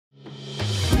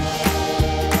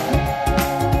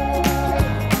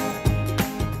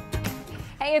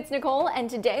it's Nicole, and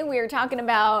today we are talking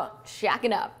about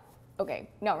shacking up. Okay,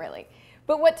 not really.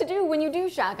 But what to do when you do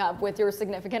shack up with your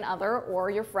significant other or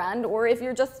your friend, or if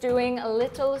you're just doing a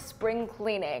little spring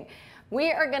cleaning.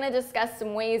 We are gonna discuss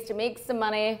some ways to make some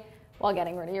money while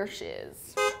getting rid of your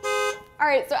shiz. All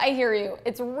right, so I hear you.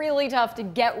 It's really tough to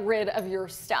get rid of your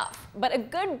stuff. But a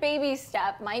good baby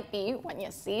step might be when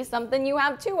you see something you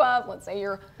have two of, let's say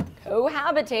you're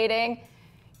cohabitating,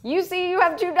 you see you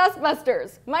have two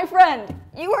dustbusters. My friend,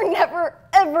 you are never,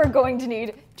 ever going to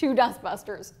need two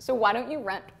dustbusters. So why don't you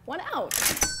rent one out?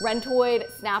 Rentoid,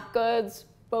 Snapgoods,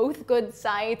 both good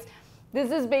sites. This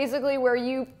is basically where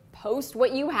you post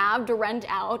what you have to rent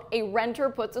out. A renter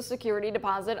puts a security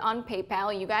deposit on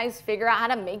PayPal. You guys figure out how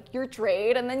to make your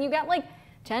trade, and then you get like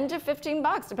 10 to 15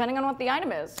 bucks, depending on what the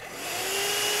item is.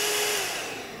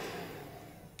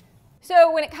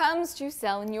 So when it comes to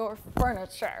selling your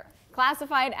furniture,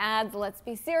 classified ads, let's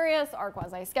be serious, are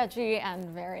quasi-sketchy and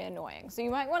very annoying. So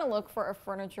you might want to look for a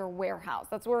furniture warehouse.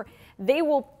 That's where they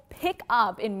will pick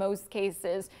up, in most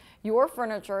cases, your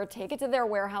furniture, take it to their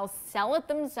warehouse, sell it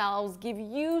themselves, give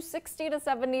you 60 to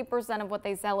 70% of what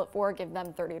they sell it for, give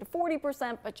them 30 to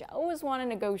 40%, but you always want to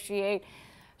negotiate.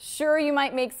 Sure, you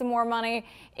might make some more money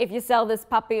if you sell this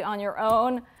puppy on your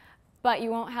own, but you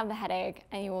won't have the headache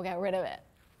and you will get rid of it.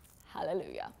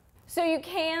 Hallelujah. So you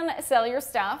can sell your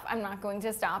stuff. I'm not going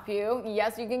to stop you.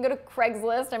 Yes, you can go to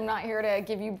Craigslist. I'm not here to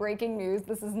give you breaking news.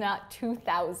 This is not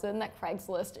 2000 that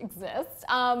Craigslist exists.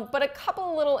 But a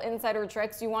couple little insider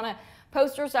tricks. You want to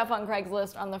post your stuff on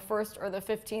Craigslist on the 1st or the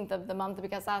 15th of the month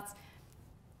because that's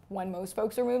when most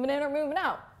folks are moving in or moving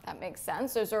out. That makes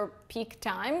sense. Those are peak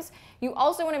times. You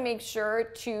also want to make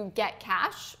sure to get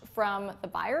cash from the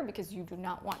buyer because you do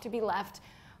not want to be left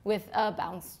with a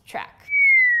bounce check.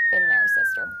 Been there,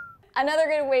 sister. Another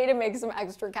good way to make some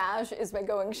extra cash is by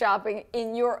going shopping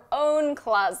in your own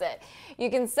closet. You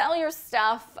can sell your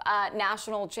stuff at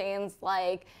national chains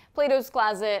like Plato's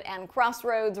Closet and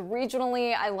Crossroads.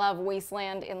 Regionally, I love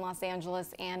Wasteland in Los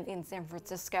Angeles and in San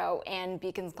Francisco, and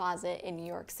Beacon's Closet in New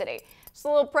York City. Just a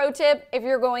little pro tip, if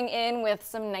you're going in with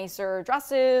some nicer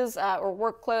dresses or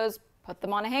work clothes, put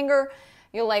them on a hanger.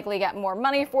 You'll likely get more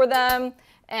money for them,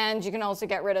 and you can also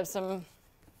get rid of some,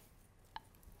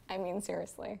 I mean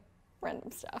seriously,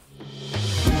 random stuff.